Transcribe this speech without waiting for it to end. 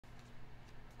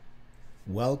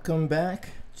Welcome back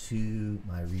to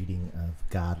my reading of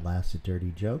God Laughs at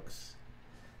Dirty Jokes.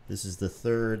 This is the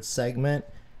third segment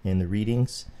in the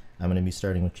readings. I'm going to be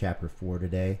starting with chapter 4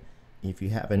 today. If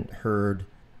you haven't heard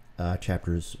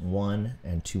chapters 1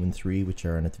 and 2 and 3, which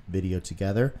are in a video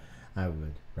together, I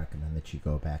would recommend that you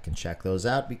go back and check those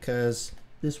out because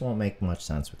this won't make much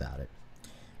sense without it.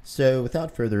 So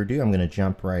without further ado, I'm going to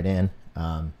jump right in.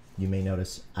 You may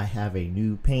notice I have a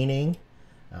new painting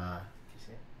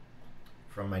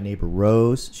from my neighbor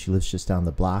Rose. She lives just down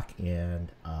the block, and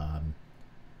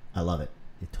I love it.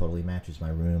 It totally matches my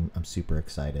room. I'm super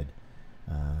excited.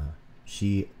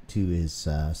 She too is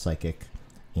psychic,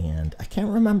 and I can't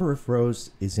remember if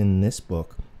Rose is in this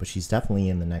book, but she's definitely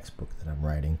in the next book that I'm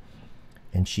writing.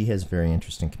 And she has very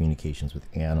interesting communications with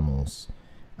animals.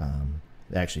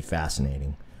 Actually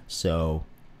fascinating. So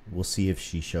we'll see if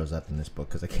she shows up in this book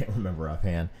because I can't remember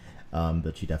offhand,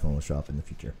 but she definitely will show up in the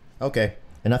future. Okay,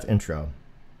 enough intro.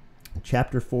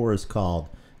 Chapter 4 is called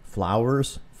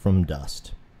Flowers from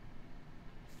Dust.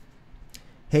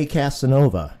 "Hey,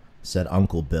 Casanova," said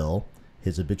Uncle Bill,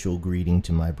 his habitual greeting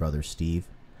to my brother Steve.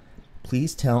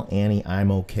 "Please tell Annie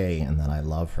I'm okay and that I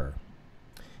love her."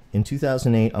 In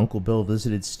 2008, Uncle Bill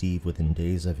visited Steve within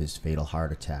days of his fatal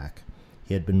heart attack.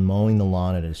 He had been mowing the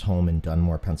lawn at his home in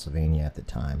Dunmore, Pennsylvania at the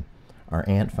time. Our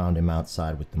aunt found him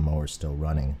outside with the mower still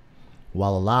running.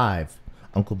 While alive,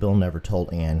 Uncle Bill never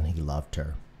told Ann he loved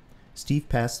her. Steve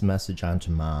passed the message on to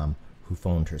Mom, who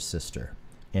phoned her sister.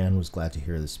 Ann was glad to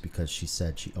hear this because she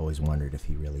said she always wondered if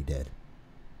he really did.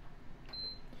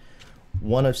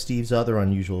 One of Steve's other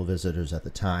unusual visitors at the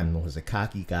time was a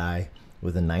cocky guy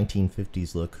with a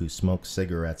 1950s look who smoked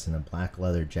cigarettes in a black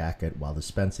leather jacket while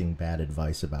dispensing bad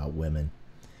advice about women.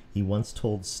 He once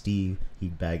told Steve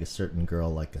he'd bag a certain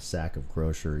girl like a sack of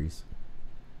groceries.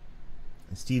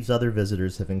 Steve's other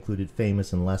visitors have included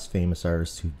famous and less famous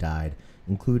artists who died,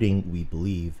 including, we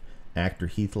believe, actor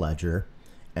Heath Ledger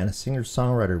and a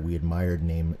singer-songwriter we admired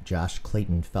named Josh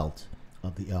Clayton Felt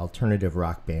of the alternative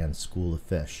rock band School of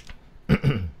Fish.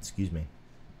 Excuse me.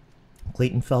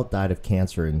 Clayton Felt died of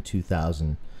cancer in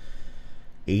 2000,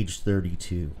 aged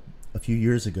 32. A few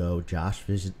years ago, Josh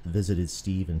visited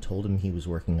Steve and told him he was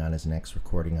working on his next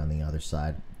recording on the other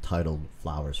side, titled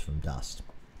Flowers from Dust.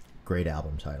 Great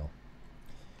album title.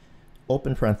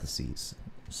 Open parentheses.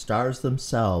 Stars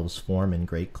themselves form in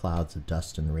great clouds of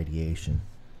dust and radiation.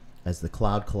 As the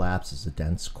cloud collapses, a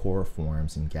dense core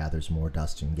forms and gathers more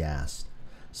dust and gas.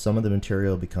 Some of the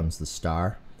material becomes the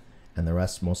star, and the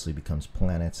rest mostly becomes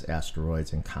planets,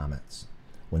 asteroids, and comets.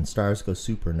 When stars go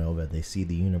supernova, they see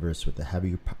the universe with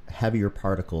the heavier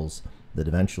particles that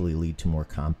eventually lead to more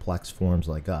complex forms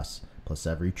like us, plus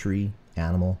every tree,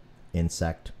 animal,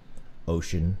 insect,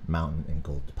 ocean, mountain, and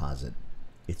gold deposit.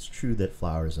 It's true that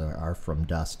flowers are from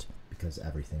dust because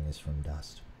everything is from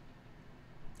dust.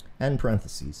 End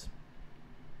parentheses.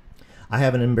 I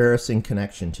have an embarrassing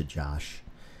connection to Josh.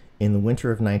 In the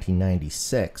winter of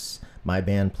 1996, my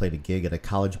band played a gig at a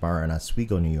college bar in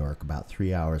Oswego, New York, about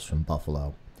 3 hours from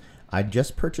Buffalo. I'd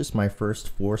just purchased my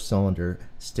first 4-cylinder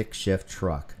stick-shift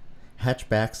truck.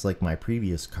 Hatchbacks like my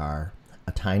previous car,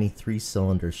 a tiny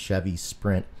 3-cylinder Chevy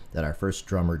Sprint that our first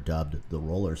drummer dubbed the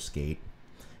roller skate,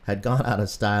 had gone out of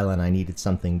style and I needed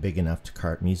something big enough to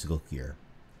cart musical gear.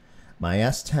 My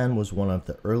S10 was one of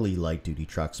the early light-duty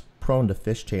trucks prone to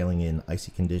fishtailing in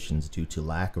icy conditions due to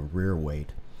lack of rear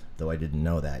weight, though I didn't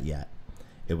know that yet.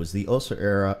 It was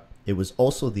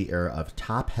also the era of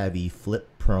top-heavy,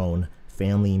 flip-prone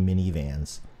family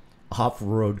minivans,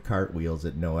 off-road cartwheels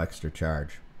at no extra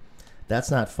charge.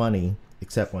 That's not funny,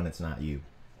 except when it's not you.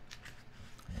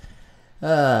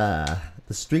 The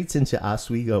streets into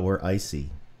Oswego were icy.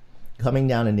 Coming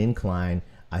down an incline,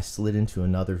 I slid into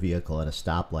another vehicle at a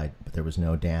stoplight, but there was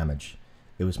no damage.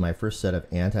 It was my first set of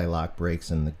anti-lock brakes,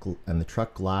 and the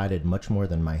truck glided much more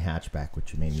than my hatchback,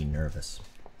 which made me nervous.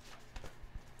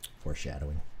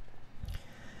 Foreshadowing.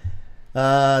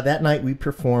 That night we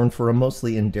performed for a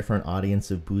mostly indifferent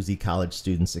audience of boozy college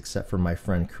students, except for my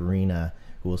friend Karina,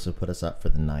 who also put us up for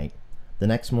the night. The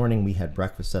next morning we had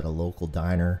breakfast at a local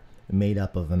diner made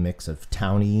up of a mix of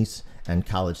townies and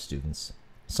college students.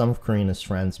 Some of Karina's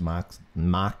friends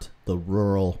mocked the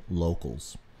rural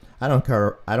locals. I don't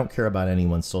care about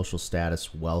anyone's social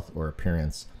status, wealth, or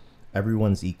appearance.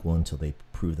 Everyone's equal until they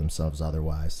prove themselves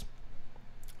otherwise.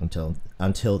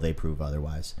 Until they prove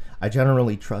otherwise. I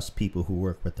generally trust people who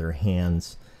work with their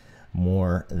hands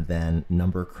more than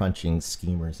number crunching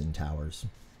schemers in towers.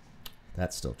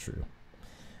 That's still true.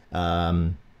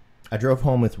 I drove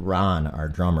home with Ron, our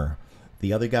drummer.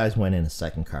 The other guys went in a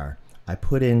second car. I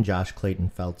put in Josh Clayton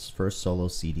Felt's first solo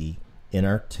CD,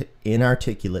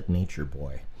 Inarticulate Nature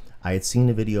Boy. I had seen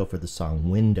a video for the song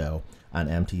Window on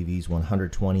MTV's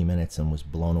 120 Minutes and was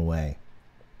blown away.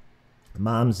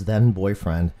 Mom's then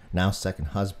boyfriend, now second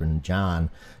husband, John,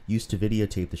 used to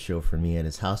videotape the show for me at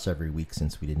his house every week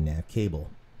since we didn't have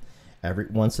cable. Every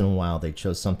once in a while, they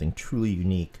chose something truly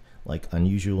unique, like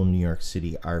unusual New York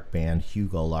City art band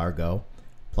Hugo Largo,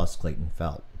 plus Clayton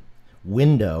Felt.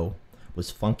 Window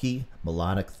was funky,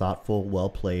 melodic, thoughtful,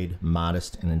 well-played,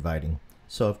 modest, and inviting.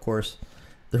 So, of course,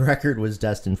 the record was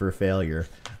destined for failure,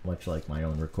 much like my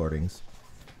own recordings.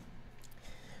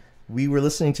 We were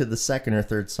listening to the second or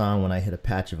third song when I hit a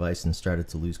patch of ice and started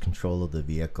to lose control of the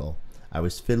vehicle. I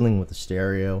was fiddling with the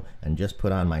stereo and just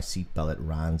put on my seatbelt at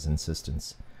Ron's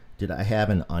insistence. Did I have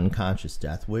an unconscious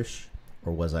death wish,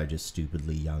 or was I just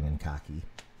stupidly young and cocky?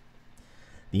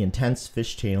 The intense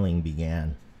fishtailing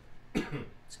began.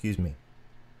 Excuse me.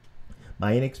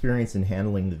 My inexperience in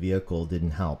handling the vehicle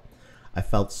didn't help. I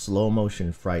felt slow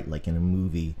motion fright like in a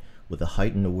movie, with a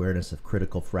heightened awareness of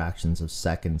critical fractions of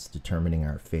seconds determining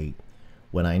our fate.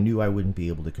 When I knew I wouldn't be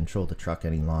able to control the truck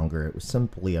any longer, it was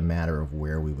simply a matter of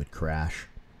where we would crash.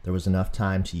 There was enough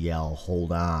time to yell,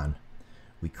 "Hold on."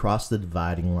 We crossed the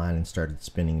dividing line and started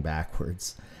spinning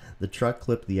backwards. The truck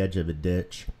clipped the edge of a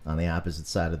ditch on the opposite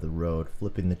side of the road,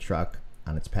 flipping the truck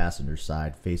on its passenger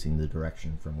side, facing the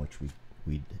direction from which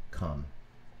we'd come.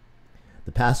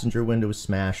 The passenger window was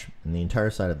smashed, and the entire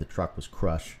side of the truck was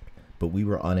crushed, but we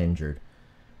were uninjured.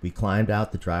 We climbed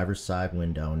out the driver's side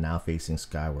window, now facing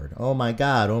skyward. Oh my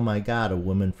God, a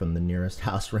woman from the nearest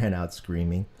house ran out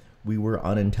screaming. We were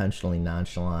unintentionally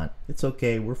nonchalant. It's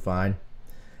okay, we're fine.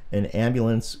 An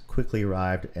ambulance quickly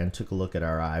arrived and took a look at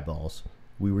our eyeballs.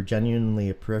 We were genuinely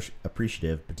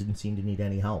appreciative, but didn't seem to need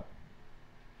any help.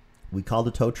 We called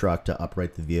a tow truck to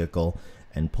upright the vehicle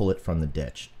and pull it from the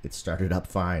ditch. It started up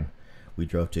fine. We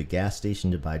drove to a gas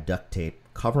station to buy duct tape,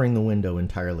 covering the window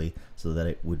entirely so that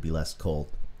it would be less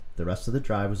cold. The rest of the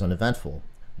drive was uneventful.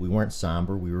 We weren't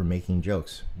somber, we were making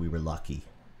jokes. We were lucky.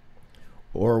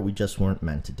 Or we just weren't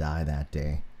meant to die that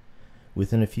day.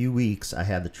 Within a few weeks, I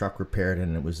had the truck repaired,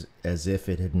 and it was as if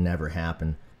it had never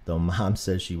happened, though Mom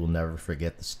says she will never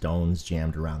forget the stones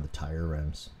jammed around the tire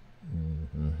rims.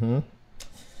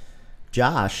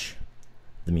 Josh,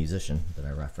 the musician that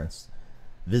I referenced,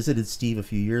 visited Steve a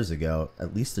few years ago,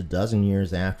 at least a dozen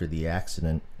years after the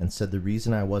accident, and said the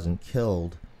reason I wasn't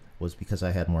killed was because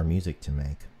I had more music to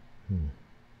make.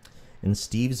 In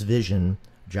Steve's vision,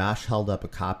 Josh held up a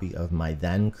copy of my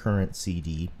then current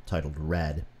CD titled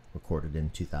Red, recorded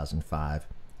in 2005,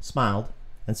 smiled,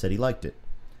 and said he liked it.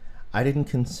 I didn't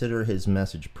consider his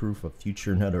message proof of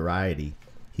future notoriety.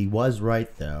 He was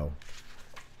right, though.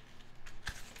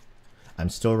 I'm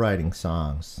still writing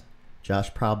songs.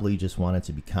 Josh probably just wanted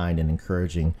to be kind and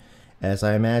encouraging, as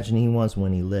I imagine he was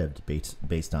when he lived,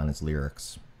 based on his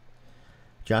lyrics.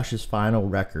 Josh's final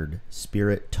record,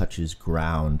 Spirit Touches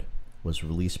Ground, was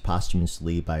released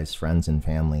posthumously by his friends and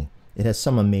family. It has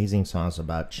some amazing songs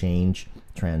about change,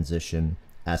 transition,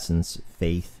 essence,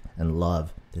 faith, and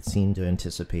love that seem to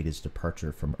anticipate his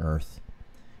departure from Earth.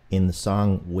 In the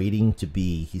song Waiting to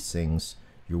Be, he sings,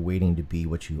 "You're waiting to be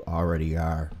what you already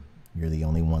are. You're the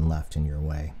only one left in your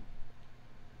way."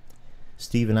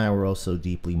 Steve and I were also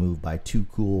deeply moved by Too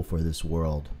Cool for This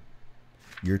World.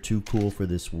 You're too cool for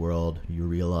this world. You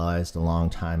realized a long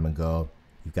time ago.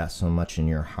 You've got so much in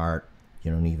your heart.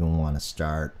 You don't even want to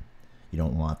start. You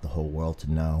don't want the whole world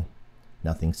to know.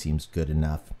 Nothing seems good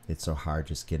enough. It's so hard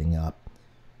just getting up.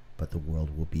 But the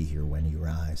world will be here when you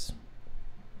rise.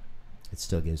 It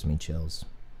still gives me chills.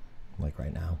 Like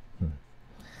right now.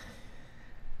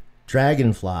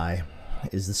 Dragonfly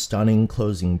is the stunning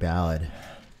closing ballad.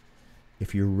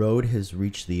 If your road has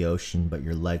reached the ocean but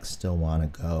your legs still want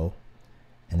to go,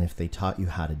 and if they taught you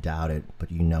how to doubt it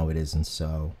but you know it isn't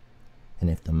so, and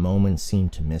if the moments seem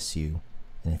to miss you,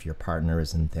 and if your partner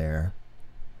isn't there,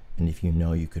 and if you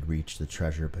know you could reach the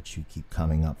treasure but you keep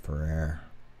coming up for air,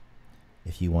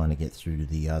 if you want to get through to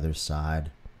the other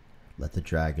side, let the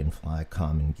dragonfly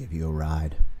come and give you a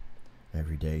ride.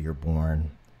 Every day you're born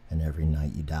and every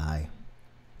night you die,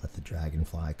 let the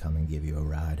dragonfly come and give you a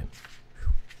ride.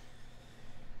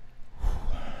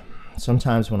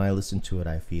 Sometimes when I listen to it,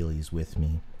 I feel he's with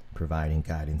me, providing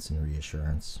guidance and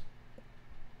reassurance.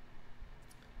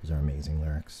 Those are amazing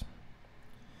lyrics.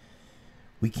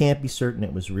 We can't be certain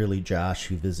it was really Josh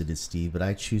who visited Steve, but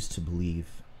I choose to believe.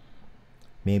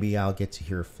 Maybe I'll get to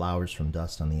hear Flowers from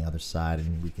Dust on the other side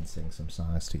and we can sing some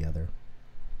songs together.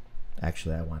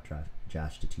 Actually, I want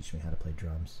Josh to teach me how to play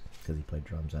drums, because he played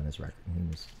drums on his record and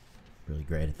he was really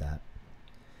great at that.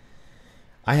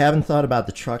 I haven't thought about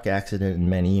the truck accident in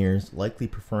many years, likely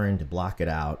preferring to block it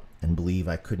out and believe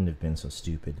I couldn't have been so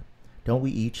stupid. Don't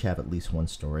we each have at least one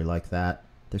story like that?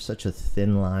 There's such a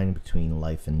thin line between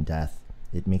life and death.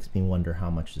 It makes me wonder how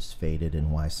much is fated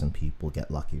and why some people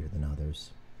get luckier than others.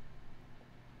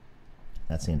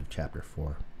 That's the end of chapter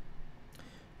 4.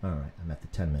 All right, I'm at the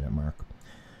 10-minute mark.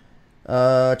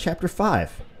 Chapter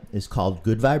 5 is called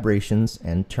Good Vibrations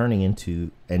and Tuning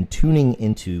into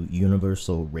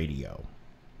Universal Radio.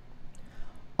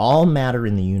 All matter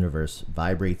in the universe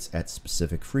vibrates at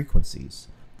specific frequencies.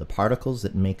 The particles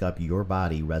that make up your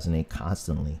body resonate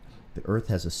constantly. The earth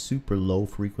has a super low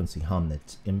frequency hum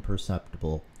that's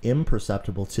imperceptible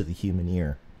to the human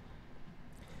ear.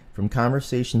 From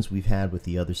conversations we've had with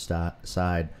the other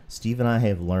side, Steve and I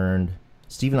learned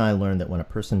that when a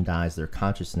person dies, their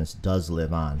consciousness does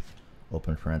live on.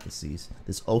 Open parentheses.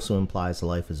 This also implies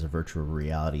life is a virtual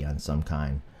reality on some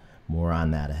kind. More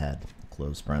on that ahead.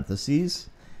 Close parentheses.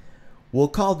 We'll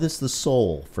call this the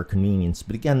soul for convenience,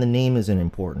 but again, the name isn't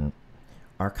important.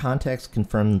 Our context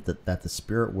confirmed that the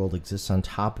spirit world exists on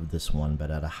top of this one, but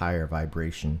at a higher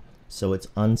vibration, so it's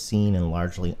unseen and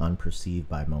largely unperceived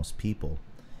by most people.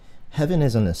 Heaven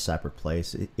isn't a separate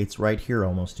place. It's right here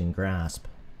almost in grasp.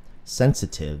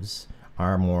 Sensitives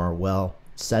are more,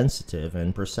 sensitive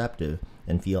and perceptive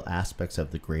and feel aspects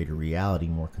of the greater reality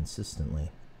more consistently.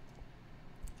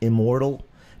 Immortal,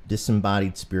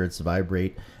 disembodied spirits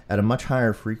vibrate at a much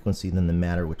higher frequency than the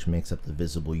matter which makes up the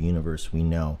visible universe we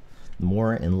know. The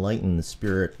more enlightened the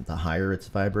spirit, the higher its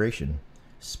vibration.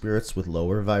 Spirits with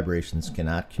lower vibrations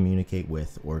cannot communicate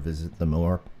with or visit the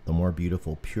more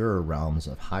beautiful, purer realms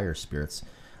of higher spirits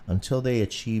until they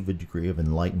achieve a degree of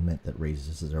enlightenment that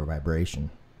raises their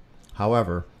vibration.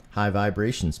 However, high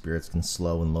vibration spirits can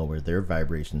slow and lower their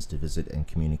vibrations to visit and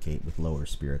communicate with lower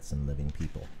spirits and living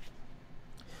people.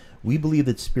 We believe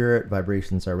that spirit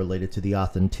vibrations are related to the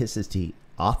authenticity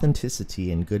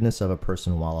and goodness of a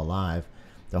person while alive,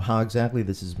 though how exactly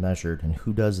this is measured and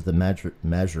who does the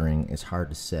measuring is hard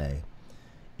to say.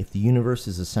 If the universe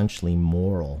is essentially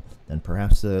moral, then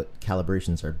perhaps the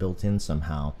calibrations are built in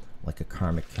somehow, like a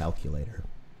karmic calculator.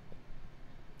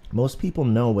 Most people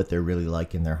know what they're really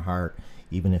like in their heart,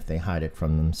 even if they hide it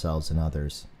from themselves and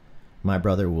others. My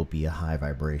brother will be a high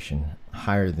vibration,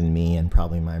 higher than me and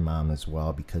probably my mom as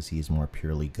well, because he is more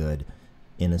purely good,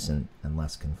 innocent, and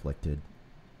less conflicted.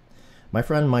 My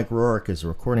friend Mike Rourke is a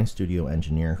recording studio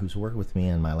engineer who's worked with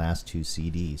me on my last 2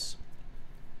 CDs.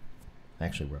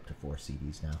 Actually, we're up to 4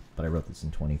 CDs now, but I wrote this in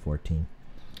 2014.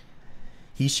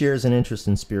 He shares an interest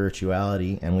in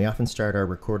spirituality, and we often start our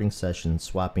recording sessions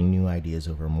swapping new ideas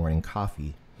over morning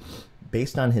coffee.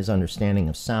 Based on his understanding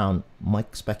of sound,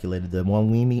 Mike speculated that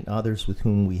when we meet others with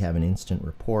whom we have an instant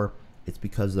rapport, it's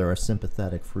because there are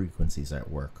sympathetic frequencies at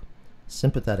work.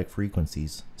 Sympathetic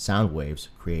frequencies, sound waves,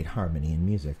 create harmony in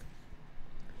music.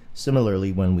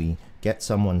 Similarly, when we get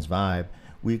someone's vibe,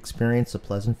 we experience a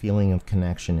pleasant feeling of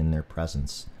connection in their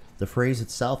presence. The phrase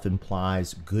itself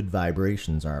implies good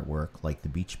vibrations are at work, like the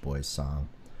Beach Boys song.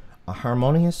 A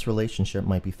harmonious relationship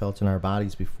might be felt in our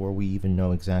bodies before we even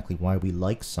know exactly why we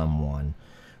like someone,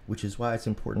 which is why it's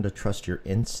important to trust your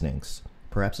instincts.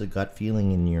 Perhaps a gut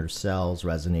feeling in your cells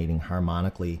resonating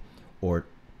harmonically, or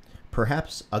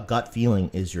perhaps a gut feeling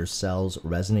is your cells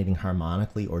resonating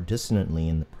harmonically or dissonantly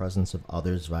in the presence of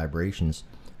others' vibrations,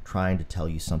 trying to tell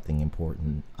you something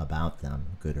important about them,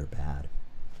 good or bad.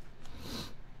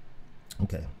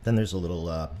 Okay, then there's a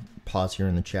little pause here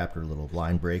in the chapter, a little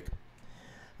line break.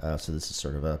 So this is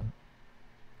sort of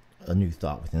a new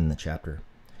thought within the chapter.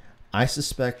 I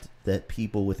suspect that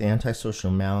people with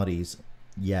antisocial maladies,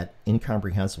 yet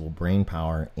incomprehensible brain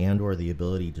power and or the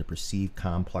ability to perceive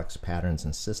complex patterns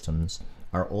and systems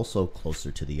are also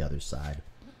closer to the other side.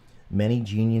 Many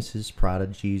geniuses,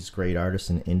 prodigies, great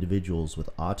artists, and individuals with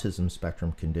autism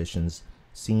spectrum conditions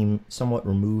seem somewhat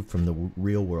removed from the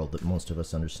real world that most of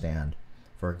us understand.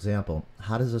 For example,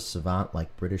 how does a savant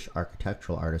like British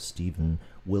architectural artist Stephen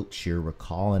Wiltshire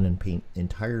recall and paint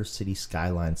entire city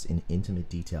skylines in intimate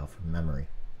detail from memory?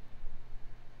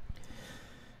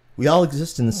 We all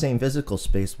exist in the same physical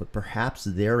space, but perhaps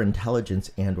their intelligence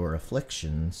and or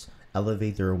afflictions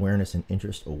elevate their awareness and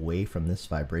interest away from this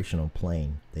vibrational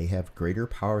plane. They have greater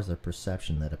powers of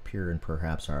perception that appear and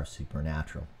perhaps are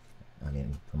supernatural.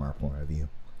 From our point of view.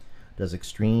 Does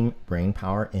extreme brain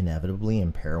power inevitably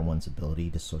impair one's ability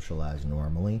to socialize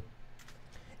normally?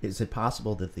 Is it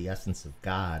possible that the essence of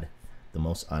God, the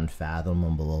most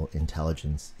unfathomable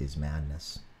intelligence, is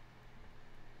madness?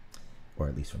 Or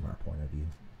at least from our point of view.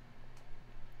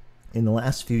 In the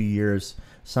last few years,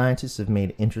 scientists have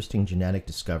made interesting genetic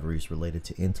discoveries related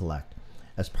to intellect.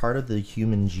 As part of the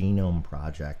Human Genome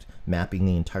Project, mapping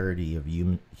the entirety of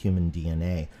human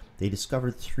DNA, they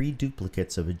discovered 3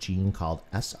 duplicates of a gene called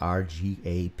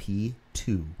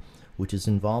SRGAP2, which is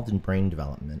involved in brain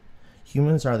development.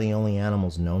 Humans are the only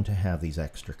animals known to have these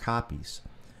extra copies.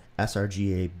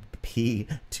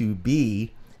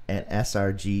 SRGAP2B and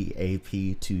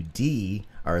SRGAP2D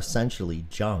are essentially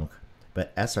junk,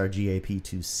 but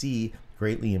SRGAP2C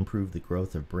greatly improved the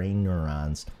growth of brain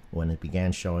neurons when it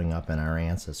began showing up in our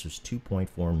ancestors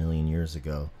 2.4 million years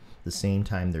ago, the same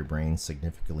time their brains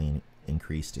significantly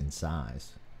increased in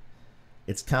size.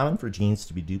 It's common for genes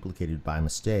to be duplicated by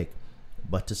mistake,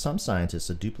 but to some scientists,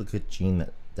 a duplicate gene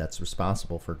that's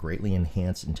responsible for greatly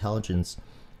enhanced intelligence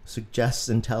suggests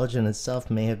intelligence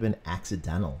itself may have been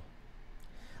accidental,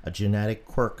 a genetic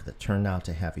quirk that turned out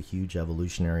to have a huge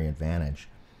evolutionary advantage.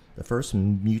 The first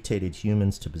mutated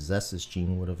humans to possess this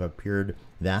gene would have appeared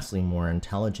vastly more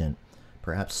intelligent,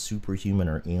 perhaps superhuman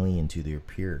or alien to their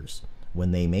peers.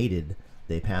 When they mated,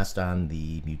 they passed on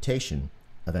the mutation,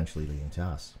 eventually leading to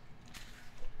us.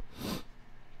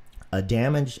 A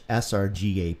damaged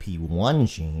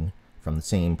SRGAP1 gene from the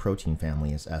same protein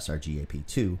family as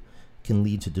SRGAP2 can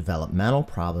lead to developmental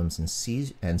problems and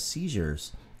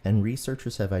seizures, and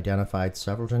researchers have identified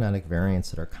several genetic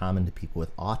variants that are common to people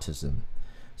with autism.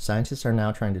 Scientists are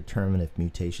now trying to determine if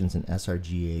mutations in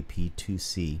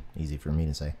SRGAP2C, easy for me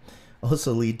to say,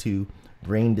 also lead to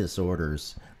brain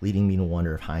disorders, leading me to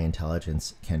wonder if high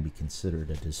intelligence can be considered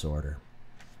a disorder.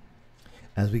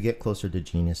 As we get closer to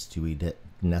genius, do we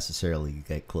necessarily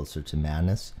get closer to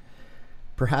madness?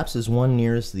 Perhaps as one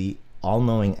nears the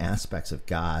all-knowing aspects of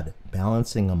God,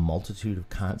 balancing a multitude of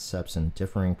concepts and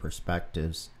differing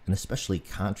perspectives, and especially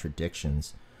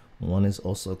contradictions, one is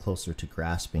also closer to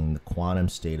grasping the quantum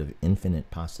state of infinite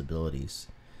possibilities.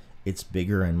 It's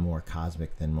bigger and more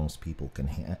cosmic than most people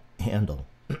can handle.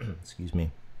 Excuse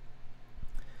me.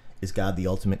 Is God the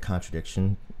ultimate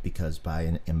contradiction? Because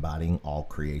by embodying all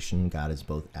creation, God is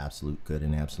both absolute good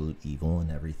and absolute evil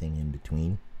and everything in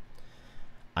between.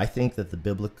 I think of the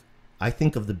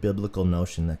biblical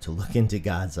notion that to look into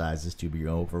God's eyes is to be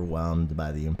overwhelmed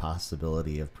by the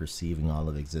impossibility of perceiving all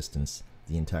of existence,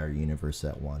 the entire universe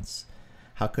at once.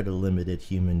 How could a limited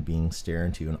human being stare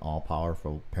into an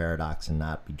all-powerful paradox and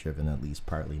not be driven at least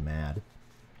partly mad?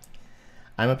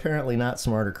 I'm apparently not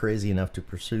smart or crazy enough to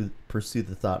pursue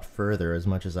the thought further as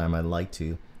much as I might like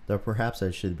to, though perhaps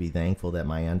I should be thankful that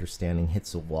my understanding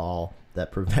hits a wall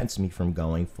that prevents me from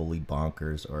going fully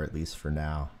bonkers, or at least for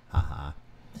now. Haha.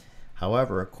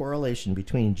 However, a correlation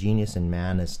between genius and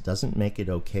madness doesn't make it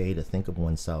okay to think of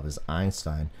oneself as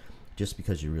Einstein just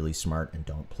because you're really smart and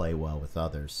don't play well with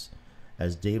others.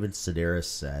 As David Sedaris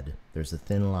said, there's a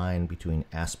thin line between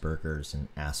Asperger's and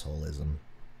assholism.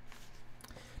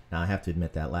 Now, I have to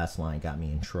admit that last line got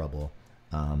me in trouble.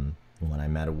 When I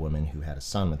met a woman who had a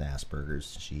son with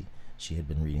Asperger's, she had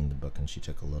been reading the book and she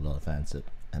took a little offense at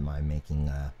my making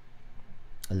a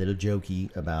little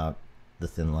jokey about the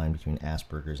thin line between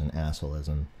Asperger's and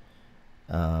assholism.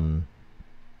 I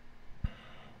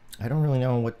don't really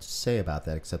know what to say about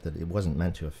that, except that it wasn't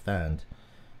meant to offend,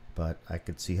 but I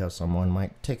could see how someone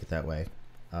might take it that way.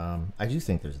 I do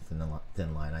think there's a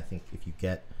thin line. I think if you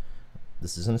get,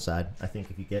 this is an aside, I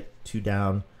think if you get too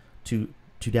down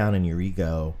in your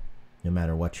ego, no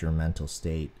matter what your mental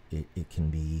state, it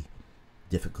can be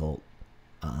difficult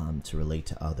to relate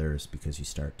to others because you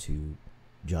start to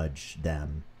judge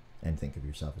them and think of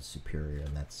yourself as superior,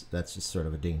 and that's just sort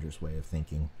of a dangerous way of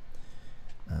thinking.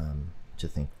 To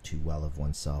think too well of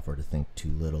oneself or to think too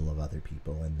little of other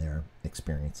people and their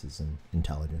experiences and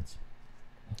intelligence.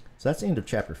 So that's the end of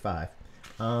chapter 5.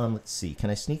 Let's see.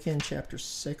 Can I sneak in chapter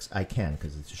 6? I can,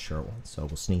 because it's a short one. So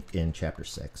we'll sneak in chapter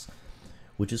 6,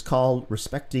 which is called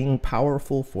Respecting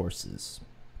Powerful Forces.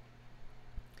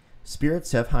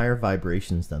 Spirits have higher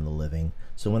vibrations than the living,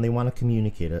 so when they want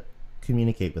to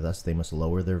communicate with us, they must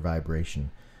lower their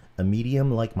vibration. A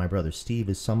medium like my brother Steve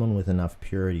is someone with enough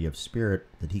purity of spirit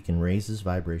that he can raise his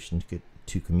vibration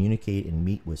to communicate and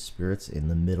meet with spirits in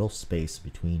the middle space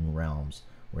between realms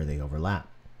where they overlap.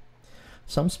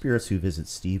 Some spirits who visit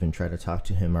Steve and try to talk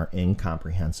to him are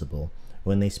incomprehensible.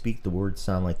 When they speak, the words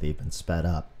sound like they've been sped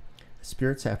up. The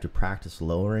spirits have to practice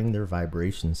lowering their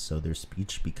vibrations so their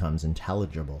speech becomes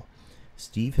intelligible.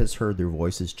 Steve has heard their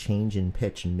voices change in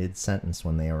pitch mid-sentence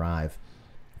when they arrive,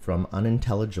 from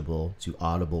unintelligible to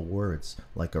audible words,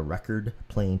 like a record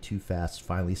playing too fast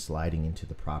finally sliding into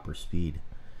the proper speed.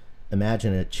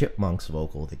 Imagine a chipmunk's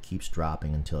vocal that keeps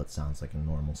dropping until it sounds like a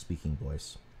normal speaking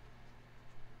voice.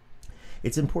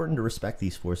 It's important to respect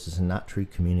these forces and not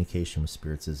treat communication with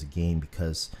spirits as a game,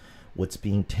 because what's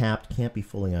being tapped can't be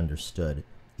fully understood.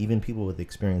 Even people with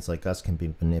experience like us can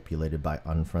be manipulated by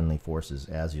unfriendly forces,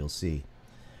 as you'll see.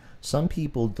 Some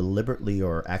people deliberately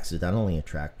or accidentally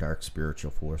attract dark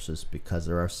spiritual forces because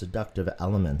there are seductive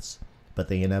elements, but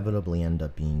they inevitably end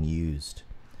up being used.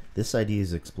 This idea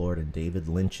is explored in David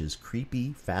Lynch's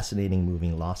creepy, fascinating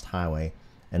movie Lost Highway,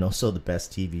 and also the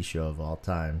best TV show of all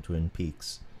time, Twin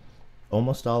Peaks.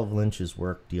 Almost all of Lynch's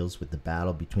work deals with the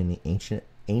battle between the ancient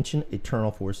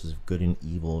eternal forces of good and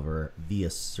evil via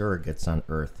surrogates on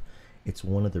Earth. It's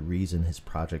one of the reasons his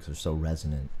projects are so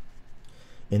resonant.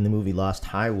 In the movie Lost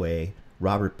Highway,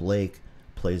 Robert Blake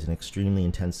plays an extremely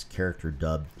intense character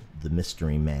dubbed the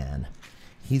Mystery Man.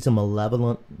 He's a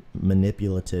malevolent,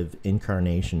 manipulative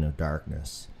incarnation of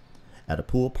darkness. At a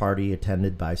pool party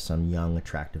attended by some young,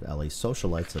 attractive LA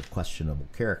socialites of questionable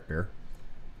character,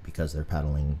 because they're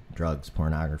peddling drugs,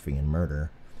 pornography, and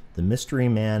murder, the Mystery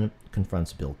Man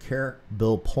confronts Bill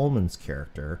Pullman's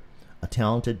character, a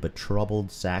talented but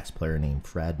troubled sax player named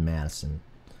Fred Madison.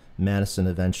 Madison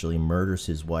eventually murders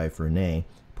his wife, Renee,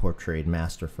 portrayed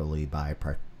masterfully by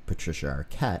Patricia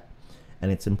Arquette,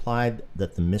 and it's implied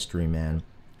that the Mystery Man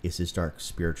is his dark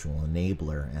spiritual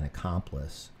enabler and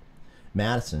accomplice.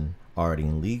 Madison, already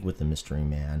in league with the Mystery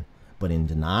Man, but in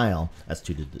denial as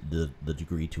to the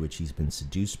degree to which he's been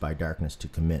seduced by darkness to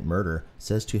commit murder,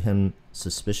 says to him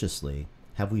suspiciously,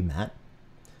 "Have we met?"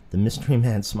 The Mystery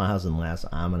Man smiles and laughs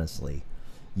ominously.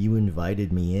 "You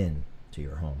invited me in to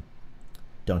your home.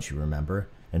 Don't you remember?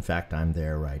 In fact, I'm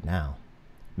there right now."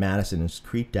 Madison is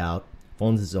creeped out,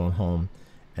 phones his own home,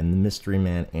 and the Mystery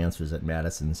Man answers at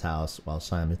Madison's house while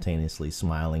simultaneously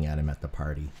smiling at him at the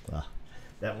party. Ugh,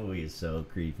 that movie is so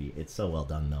creepy. It's so well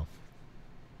done, though.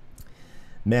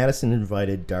 Madison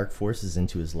invited dark forces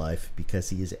into his life because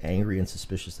he is angry and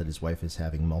suspicious that his wife is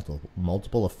having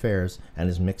multiple affairs and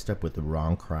is mixed up with the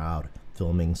wrong crowd,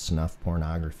 filming snuff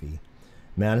pornography.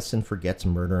 Madison forgets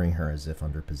murdering her as if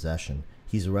under possession.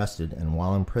 He's arrested, and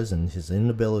while in prison, his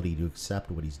inability to accept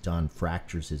what he's done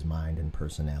fractures his mind and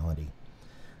personality.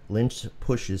 Lynch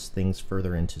pushes things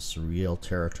further into surreal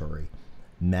territory.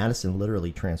 Madison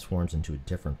literally transforms into a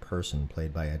different person,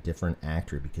 played by a different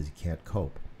actor because he can't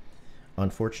cope.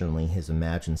 Unfortunately, his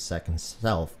imagined second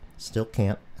self still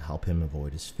can't help him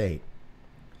avoid his fate.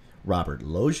 Robert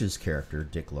Loggia's character,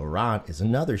 Dick Laurent, is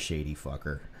another shady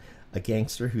fucker, a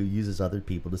gangster who uses other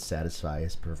people to satisfy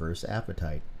his perverse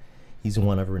appetite. He's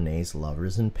one of Renee's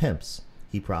lovers and pimps.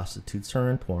 He prostitutes her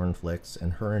in porn flicks,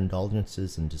 and her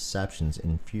indulgences and deceptions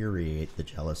infuriate the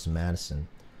jealous Madison.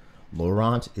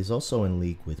 Laurent is also in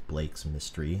league with Blake's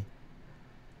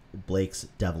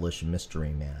devilish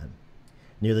Mystery Man.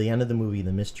 Near the end of the movie,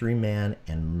 the Mystery Man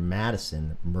and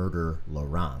Madison murder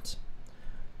Laurent.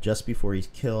 Just before he's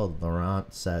killed,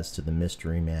 Laurent says to the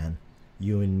Mystery Man,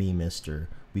 "You and me, mister,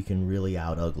 we can really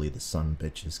out-ugly the son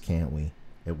bitches, can't we?"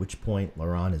 At which point,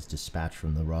 Laurent is dispatched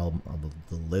from the realm of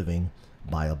the living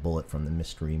by a bullet from the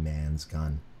Mystery Man's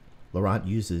gun. Laurent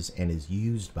uses and is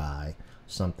used by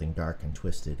something dark and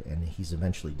twisted, and he's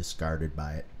eventually discarded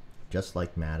by it, just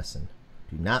like Madison.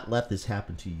 Do not let this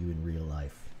happen to you in real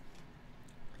life.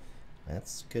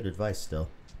 That's good advice still.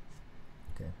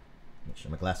 Okay, make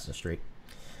sure my glasses are straight.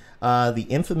 The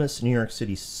infamous New York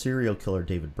City serial killer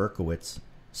David Berkowitz,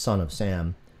 son of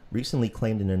Sam, recently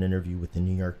claimed in an interview with the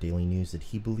New York Daily News that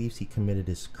he believes he committed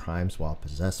his crimes while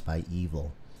possessed by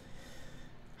evil.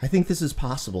 I think this is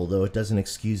possible, though it doesn't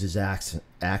excuse his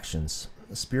actions.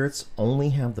 Spirits only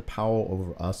have the power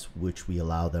over us which we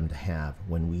allow them to have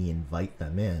when we invite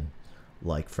them in,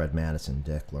 like Fred Madison,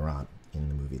 Dick Laurent in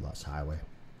the movie Lost Highway.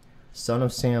 Son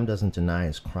of Sam doesn't deny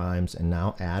his crimes and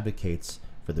now advocates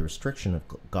for the restriction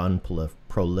of gun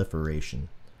proliferation.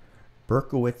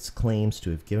 Berkowitz claims to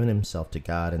have given himself to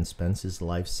God and spends his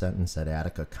life sentence at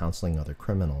Attica counseling other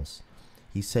criminals.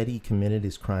 He said he committed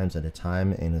his crimes at a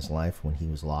time in his life when he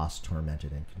was lost,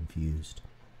 tormented, and confused.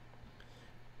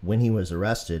 When he was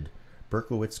arrested,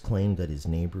 Berkowitz claimed that his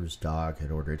neighbor's dog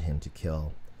had ordered him to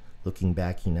kill. Looking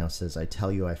back, he now says, "I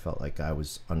tell you, I felt like I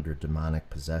was under demonic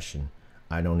possession.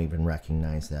 I don't even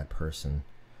recognize that person.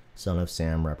 Son of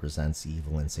Sam represents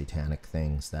evil and satanic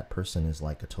things. That person is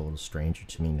like a total stranger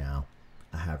to me now.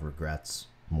 I have regrets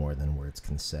more than words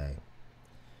can say."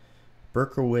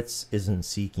 Berkowitz isn't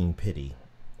seeking pity.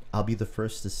 I'll be the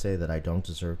first to say that I don't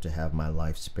deserve to have my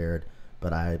life spared,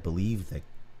 but I believe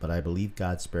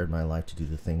God spared my life to do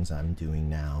the things I'm doing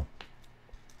now.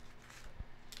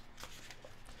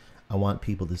 I want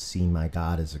people to see my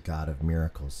God as a God of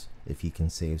miracles. If he can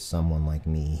save someone like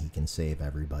me, he can save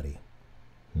everybody.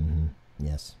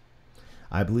 Yes.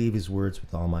 I believe his words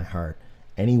with all my heart.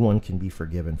 Anyone can be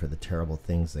forgiven for the terrible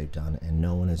things they've done, and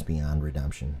no one is beyond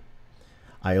redemption.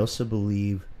 I also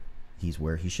believe he's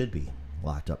where he should be,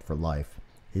 locked up for life.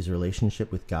 His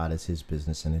relationship with God is his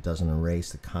business, and it doesn't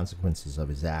erase the consequences of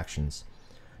his actions.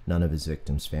 None of his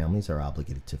victims' families are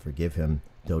obligated to forgive him,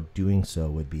 though doing so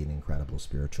would be an incredible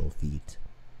spiritual feat.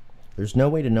 There's no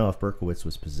way to know if Berkowitz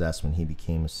was possessed when he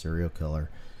became a serial killer,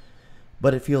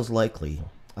 but it feels likely.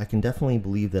 I can definitely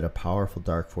believe that a powerful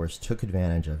dark force took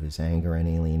advantage of his anger and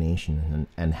alienation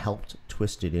and helped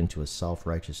twist it into a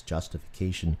self-righteous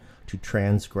justification to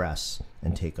transgress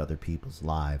and take other people's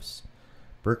lives.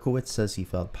 Berkowitz says he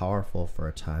felt powerful for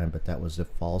a time, but that was a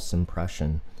false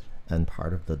impression and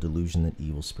part of the delusion that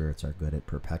evil spirits are good at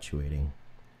perpetuating.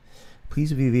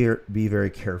 Please be very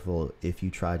careful if you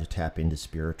try to tap into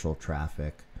spiritual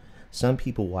traffic. Some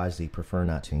people wisely prefer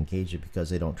not to engage it because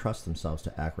they don't trust themselves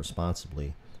to act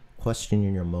responsibly.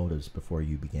 Question your motives before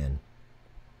you begin.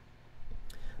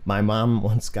 My mom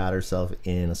once got herself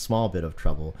in a small bit of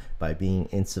trouble by being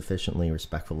insufficiently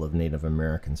respectful of Native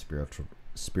American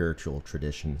spiritual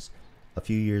traditions. A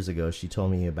few years ago, she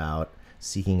told me about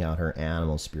seeking out her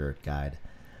animal spirit guide.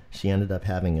 She ended up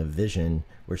having a vision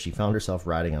where she found herself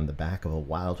riding on the back of a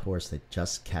wild horse that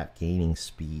just kept gaining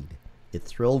speed. It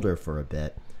thrilled her for a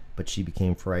bit, but she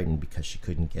became frightened because she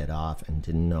couldn't get off and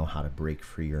didn't know how to break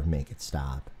free or make it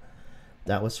stop.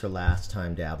 That was her last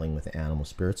time dabbling with animal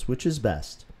spirits, which is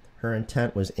best. Her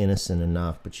intent was innocent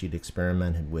enough, but she'd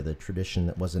experimented with a tradition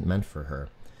that wasn't meant for her.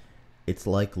 It's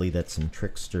likely that some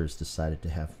tricksters decided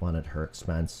to have fun at her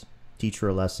expense, teach her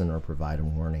a lesson, or provide a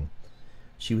warning.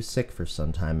 She was sick for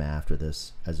some time after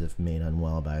this, as if made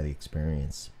unwell by the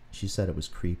experience. She said it was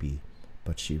creepy,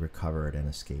 but she recovered and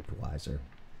escaped wiser.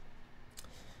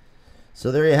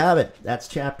 So there you have it. That's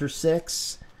chapter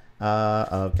 6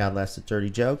 of God Laughs at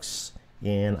Dirty Jokes.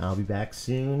 And I'll be back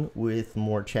soon with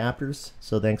more chapters.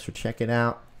 So thanks for checking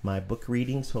out my book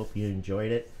readings. Hope you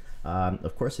enjoyed it.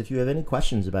 Of course, if you have any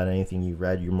questions about anything you've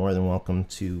read, you're more than welcome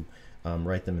to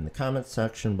write them in the comments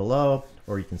section below,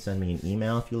 or you can send me an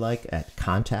email if you like at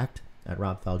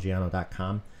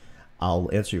contact@robfalgiano.com. I'll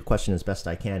answer your question as best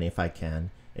I can if I can.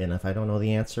 And if I don't know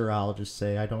the answer, I'll just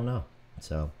say I don't know.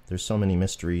 So there's so many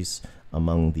mysteries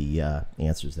among the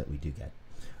answers that we do get.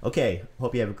 Okay,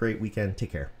 hope you have a great weekend.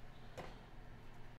 Take care.